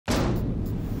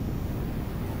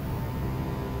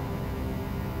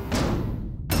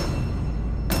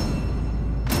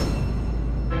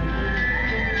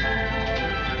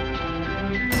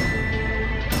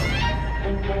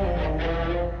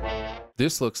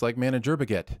This looks like manager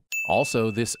baguette. Also,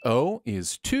 this O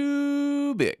is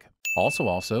too big.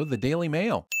 Also, the Daily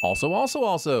Mail.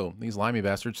 Also, these limey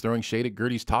bastards throwing shade at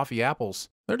Gertie's toffee apples.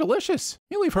 They're delicious.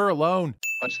 You leave her alone.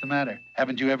 What's the matter?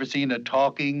 Haven't you ever seen a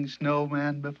talking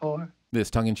snowman before? This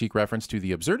tongue-in-cheek reference to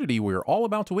the absurdity we're all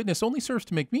about to witness only serves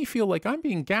to make me feel like I'm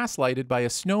being gaslighted by a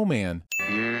snowman.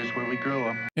 Here's where we grow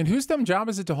 'em. And whose dumb job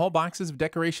is it to haul boxes of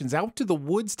decorations out to the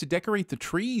woods to decorate the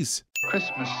trees?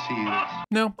 Christmas seals.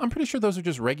 No, I'm pretty sure those are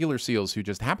just regular seals who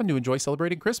just happen to enjoy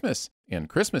celebrating Christmas. And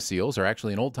Christmas seals are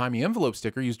actually an old-timey envelope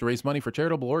sticker used to raise money for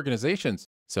charitable organizations.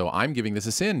 So I'm giving this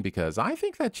a sin because I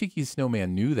think that cheeky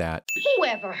snowman knew that. Who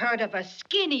ever heard of a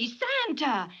skinny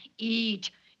Santa?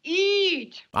 Eat,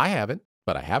 eat. I haven't,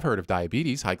 but I have heard of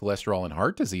diabetes, high cholesterol, and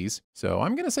heart disease. So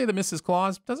I'm going to say that Mrs.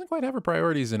 Claus doesn't quite have her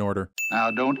priorities in order.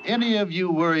 Now, don't any of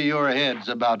you worry your heads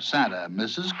about Santa.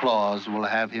 Mrs. Claus will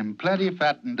have him plenty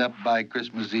fattened up by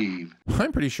Christmas Eve.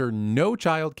 I'm pretty sure no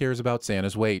child cares about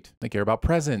Santa's weight. They care about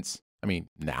presents. I mean,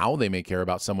 now they may care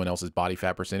about someone else's body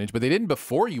fat percentage, but they didn't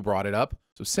before you brought it up.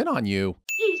 So sit on you.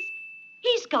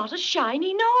 He's got a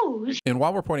shiny nose. And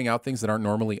while we're pointing out things that aren't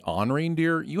normally on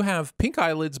reindeer, you have pink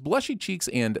eyelids, blushy cheeks,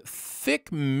 and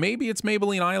thick, maybe it's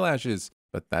Maybelline eyelashes.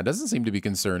 But that doesn't seem to be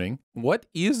concerning. What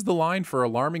is the line for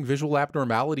alarming visual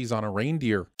abnormalities on a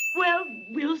reindeer? Well,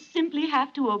 we'll simply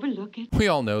have to overlook it. We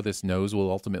all know this nose will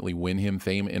ultimately win him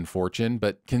fame and fortune,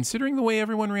 but considering the way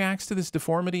everyone reacts to this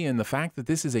deformity and the fact that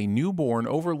this is a newborn,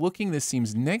 overlooking this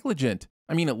seems negligent.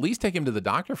 I mean, at least take him to the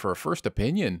doctor for a first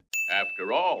opinion.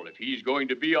 After all, if he's going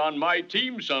to be on my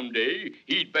team someday,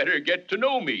 he'd better get to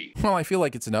know me. Well, I feel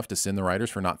like it's enough to sin the writers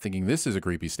for not thinking this is a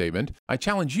creepy statement. I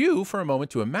challenge you for a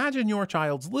moment to imagine your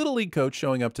child's Little League coach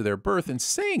showing up to their birth and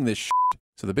saying this shit.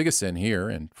 So the biggest sin here,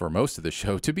 and for most of the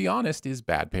show, to be honest, is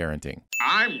bad parenting.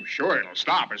 I'm sure it'll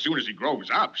stop as soon as he grows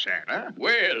up, Santa.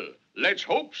 Well, let's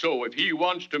hope so if he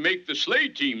wants to make the sleigh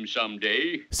team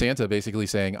someday. Santa basically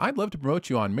saying, I'd love to promote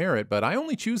you on merit, but I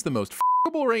only choose the most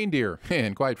f***able reindeer.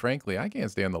 And quite frankly, I can't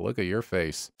stand the look of your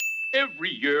face.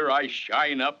 Every year I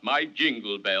shine up my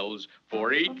jingle bells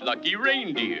for 8 lucky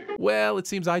reindeer. Well, it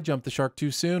seems I jumped the shark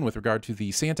too soon with regard to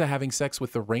the Santa having sex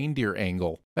with the reindeer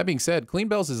angle. That being said, clean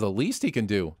bells is the least he can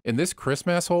do. And this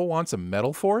Christmas hole wants a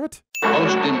medal for it?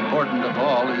 Most important of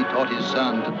all, he taught his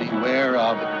son to beware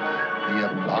of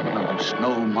the abominable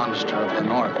snow monster of the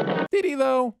north. Did he,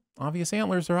 though? Obvious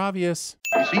antlers are obvious.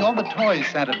 You see, all the toys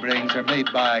Santa brings are made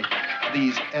by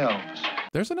these elves.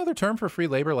 There's another term for free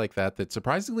labor like that that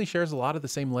surprisingly shares a lot of the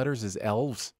same letters as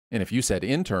elves. And if you said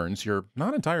interns, you're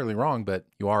not entirely wrong, but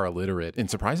you are illiterate and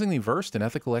surprisingly versed in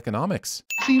ethical economics.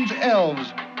 Seems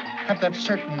elves have that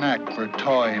certain knack for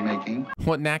toy making.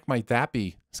 What knack might that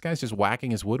be? This guy's just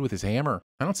whacking his wood with his hammer.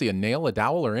 I don't see a nail, a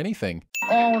dowel, or anything.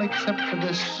 All except for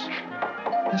this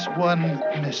one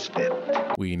misfit.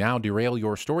 We now derail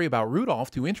your story about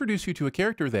Rudolph to introduce you to a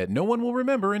character that no one will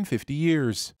remember in 50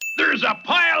 years. There's a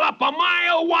pile up a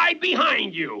mile wide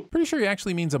behind you. Pretty sure he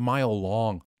actually means a mile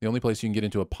long. The only place you can get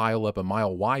into a pile up a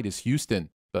mile wide is Houston.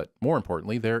 But more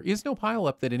importantly, there is no pile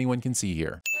up that anyone can see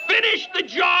here. Finish the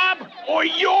job or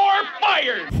you're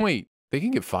fired. Wait, they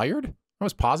can get fired? I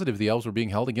was positive the elves were being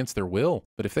held against their will.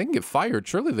 But if they can get fired,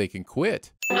 surely they can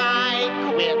quit.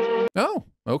 I quit. Oh,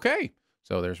 okay.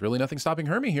 So there's really nothing stopping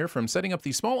Hermie here from setting up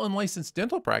the small unlicensed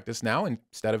dental practice now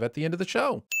instead of at the end of the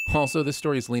show. Also, this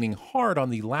story is leaning hard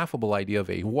on the laughable idea of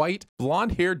a white,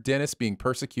 blonde-haired dentist being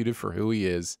persecuted for who he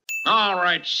is. All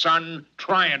right, son,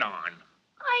 try it on.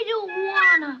 I don't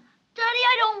wanna. Daddy,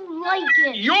 I don't like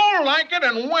it. You'll like it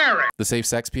and wear it. The safe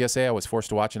sex PSA I was forced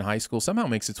to watch in high school somehow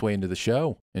makes its way into the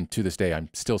show. And to this day, I'm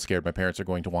still scared my parents are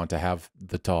going to want to have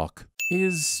the talk.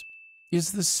 Is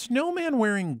the snowman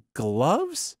wearing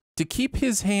gloves to keep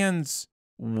his hands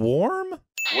warm?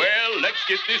 Well, let's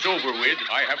get this over with.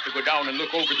 I have to go down and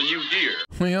look over the new gear.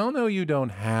 We all know you don't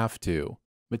have to,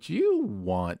 but you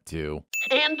want to.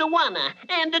 And a one-a,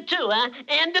 and a two-a,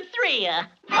 and a three-a.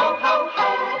 Ho, ho,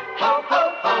 ho, ho,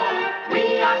 ho, ho,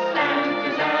 we are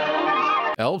Santa's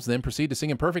elves. Elves then proceed to sing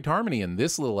in perfect harmony, and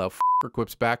this little elf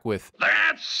quips back with,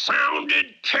 That sounded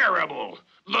terrible.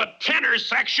 The tenor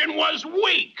section was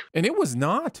weak. And it was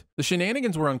not. The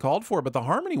shenanigans were uncalled for, but the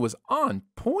harmony was on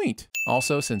point.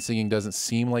 Also, since singing doesn't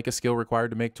seem like a skill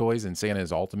required to make toys and Santa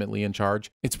is ultimately in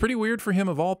charge, it's pretty weird for him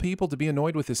of all people to be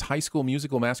annoyed with his High School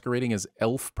Musical masquerading as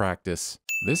elf practice.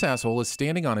 This asshole is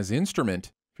standing on his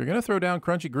instrument. If you're gonna throw down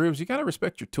crunchy grooves, you gotta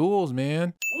respect your tools,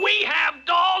 man. We have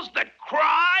dolls that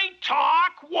cry,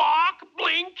 talk, walk,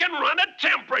 blink, and run a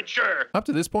temperature. Up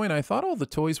to this point, I thought all the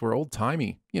toys were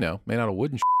old-timey, you know, made out of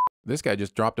wood and This guy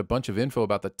just dropped a bunch of info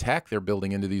about the tech they're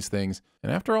building into these things.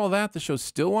 And after all that, the show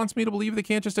still wants me to believe they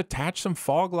can't just attach some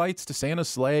fog lights to Santa's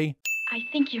sleigh. I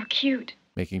think you're cute.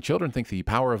 Making children think the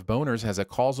power of boners has a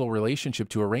causal relationship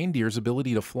to a reindeer's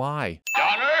ability to fly.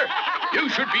 Donner, you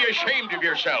should be ashamed of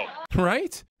yourself.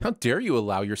 Right? How dare you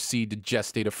allow your seed to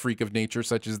gestate a freak of nature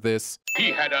such as this?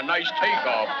 He had a nice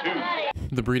takeoff,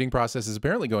 too. The breeding process is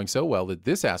apparently going so well that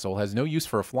this asshole has no use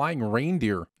for a flying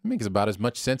reindeer. It makes about as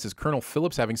much sense as Colonel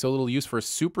Phillips having so little use for a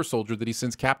super soldier that he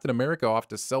sends Captain America off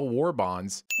to sell war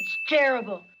bonds. It's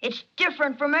terrible. It's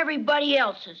different from everybody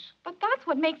else's. But that's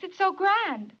what makes it so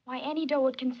grand. Why, any doe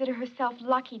would consider herself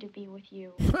lucky to be with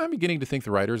you. I'm beginning to think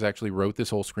the writers actually wrote this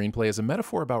whole screenplay as a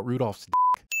metaphor about Rudolph's dick.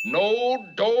 No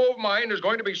doe of mine is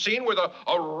going to be seen with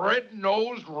a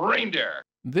red-nosed reindeer.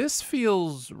 This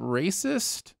feels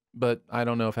racist, but I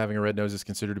don't know if having a red nose is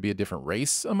considered to be a different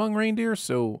race among reindeer,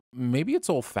 so maybe it's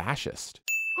old fascist.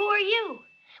 Who are you?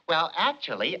 Well,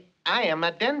 actually, I am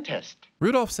a dentist.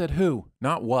 Rudolph said who,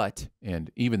 not what,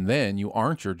 and even then, you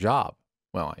aren't your job.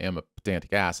 Well, I am a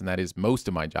pedantic ass, and that is most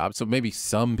of my job, so maybe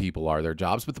some people are their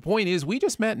jobs, but the point is, we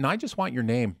just met and I just want your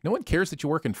name. No one cares that you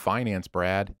work in finance,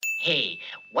 Brad. Hey,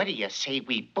 what do you say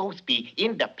we both be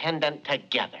independent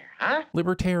together, huh?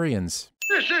 Libertarians.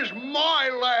 This is my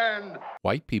land.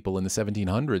 White people in the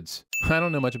 1700s. I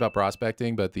don't know much about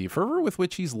prospecting, but the fervor with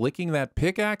which he's licking that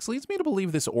pickaxe leads me to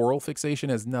believe this oral fixation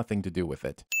has nothing to do with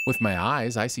it. With my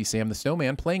eyes, I see Sam the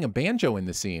Snowman playing a banjo in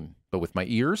the scene, but with my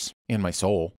ears and my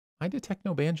soul, I detect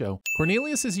no banjo.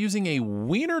 Cornelius is using a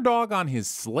wiener dog on his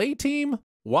sleigh team?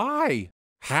 Why?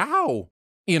 How?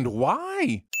 And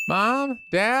why? Mom,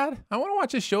 Dad, I want to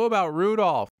watch a show about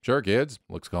Rudolph. Sure, kids.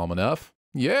 Looks calm enough.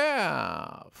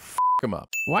 Yeah. Him up.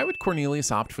 Why would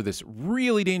Cornelius opt for this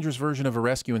really dangerous version of a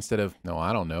rescue instead of, no,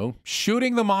 I don't know,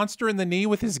 shooting the monster in the knee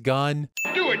with his gun?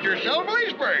 Do-it-yourself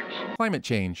icebergs. Climate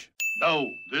change. No,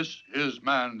 this is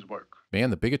man's work.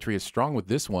 Man, the bigotry is strong with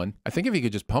this one. I think if he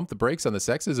could just pump the brakes on the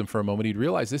sexism for a moment, he'd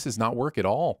realize this is not work at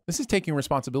all. This is taking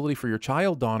responsibility for your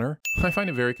child, Donner. I find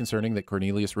it very concerning that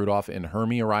Cornelius, Rudolph, and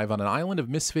Hermie arrive on an island of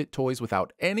misfit toys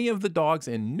without any of the dogs,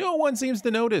 and no one seems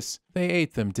to notice. They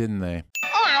ate them, didn't they?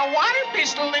 Oh, a water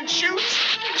pistol that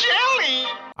shoots jelly.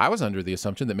 I was under the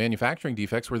assumption that manufacturing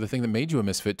defects were the thing that made you a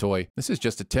misfit toy. This is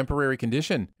just a temporary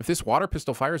condition. If this water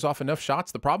pistol fires off enough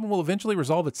shots, the problem will eventually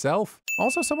resolve itself.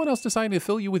 Also, someone else deciding to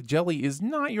fill you with jelly is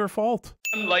not your fault.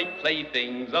 Unlike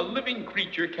playthings, a living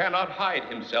creature cannot hide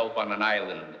himself on an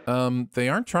island. They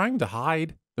aren't trying to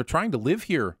hide. They're trying to live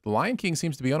here. The Lion King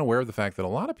seems to be unaware of the fact that a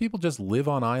lot of people just live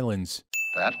on islands.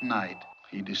 That night,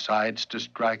 he decides to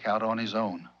strike out on his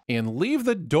own. And leave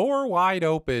the door wide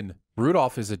open.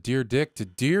 Rudolph is a dear dick to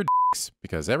dear dicks,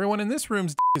 because everyone in this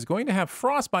room's dick is going to have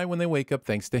frostbite when they wake up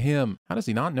thanks to him. How does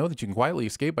he not know that you can quietly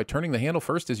escape by turning the handle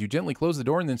first as you gently close the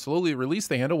door and then slowly release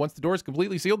the handle once the door is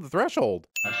completely sealed the threshold?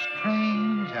 A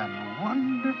strange and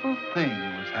wonderful thing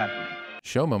was happening.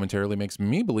 Show momentarily makes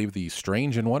me believe the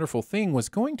strange and wonderful thing was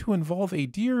going to involve a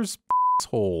deer's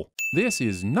hole. This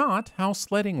is not how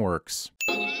sledding works.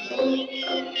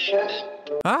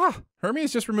 Ah! Hermie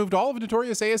has just removed all of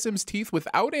Notorious ASM's teeth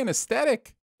without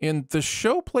anesthetic. And the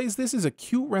show plays this as a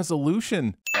cute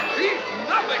resolution. He's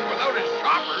nothing without his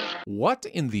choppers. What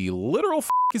in the literal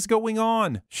is going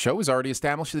on? Show has already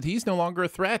established that he's no longer a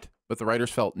threat, but the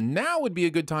writers felt now would be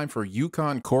a good time for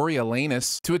Yukon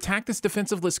Coriolanus to attack this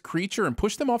defensiveless creature and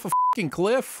push them off a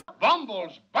cliff.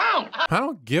 Bumbles bounce. I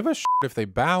don't give a if they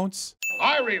bounce.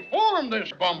 I reformed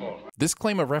this Bumble. This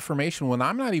claim of reformation when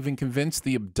I'm not even convinced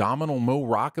the abdominal Mo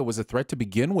Rocca was a threat to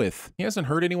begin with. He hasn't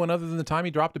hurt anyone other than the time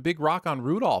he dropped a big rock on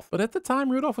Rudolph. But at the time,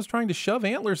 Rudolph was trying to shove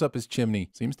antlers up his chimney.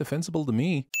 Seems defensible to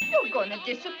me. You're gonna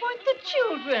disappoint the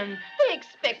children. They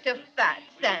expect a fat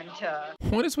Santa.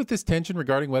 What is with this tension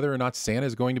regarding whether or not Santa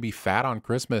is going to be fat on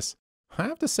Christmas? I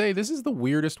have to say, this is the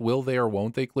weirdest will they or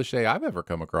won't they cliche I've ever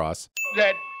come across.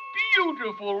 That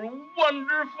beautiful,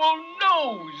 wonderful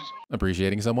nose.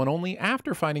 Appreciating someone only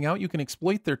after finding out you can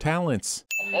exploit their talents.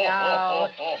 Now,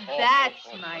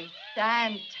 that's my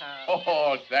Santa.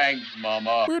 Oh, thanks,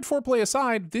 Mama. Weird foreplay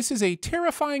aside, this is a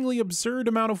terrifyingly absurd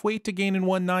amount of weight to gain in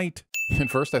one night. At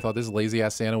first, I thought this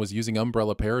lazy-ass Santa was using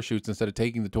umbrella parachutes instead of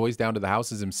taking the toys down to the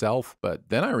houses himself. But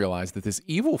then I realized that this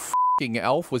evil f***ing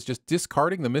elf was just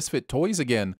discarding the misfit toys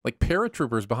again, like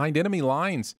paratroopers behind enemy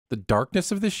lines. The darkness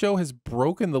of this show has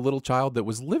broken the little child that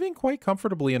was living quite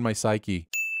comfortably in my psyche.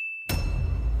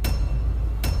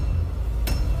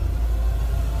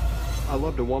 I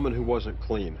loved a woman who wasn't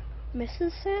clean.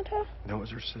 Mrs. Santa? That was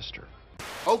her sister.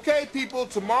 Okay, people,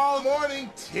 tomorrow morning,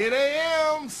 10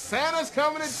 a.m., Santa's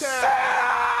coming to town.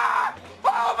 Santa!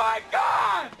 Oh, my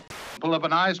God! Pull up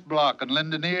an ice block and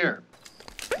lend an ear.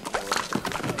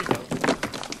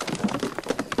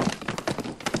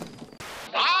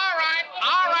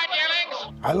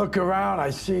 I look around, I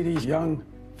see these young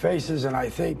faces, and I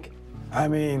think, I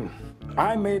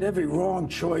made every wrong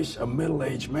choice a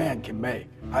middle-aged man can make.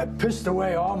 I pissed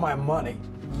away all my money.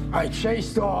 I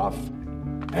chased off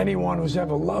anyone who's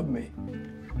ever loved me.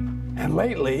 And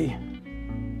lately,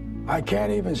 I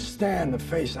can't even stand the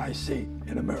face I see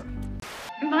in the mirror.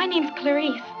 My name's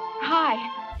Clarice.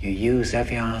 Hi. You use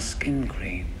Evian skin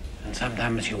cream, and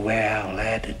sometimes you wear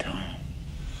lead at tone.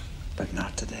 But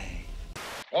not today.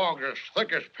 Fog as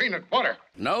thick as peanut butter.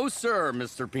 No, sir,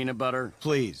 Mr. Peanut Butter.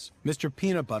 Please, Mr.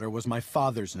 Peanut Butter was my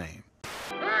father's name.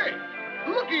 Hey,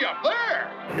 looky up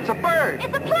there. It's a bird.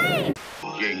 It's a plane.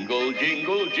 Jingle,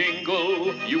 jingle,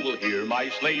 jingle, you will hear my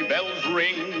sleigh bells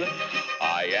ring.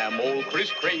 I am old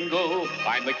Kris Kringle,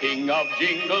 I'm the king of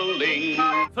jingling.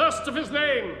 First of his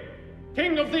name,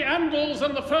 king of the Andals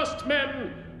and the first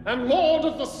men, and lord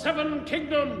of the 7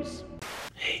 kingdoms.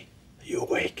 Hey, are you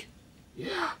awake?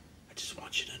 Yeah. I just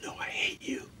want you to know I hate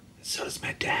you, and so does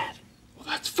my dad. Well,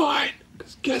 that's fine,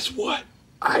 because guess what?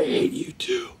 I hate you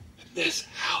too. And this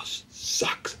house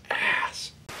sucks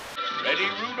ass. Ready,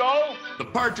 Rudolph? The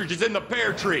partridge is in the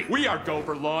pear tree. We are go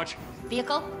for launch.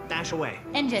 Vehicle? Dash away.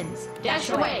 Engines? Dash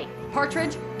away.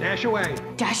 Partridge? Dash away.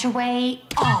 Dash away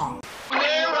all.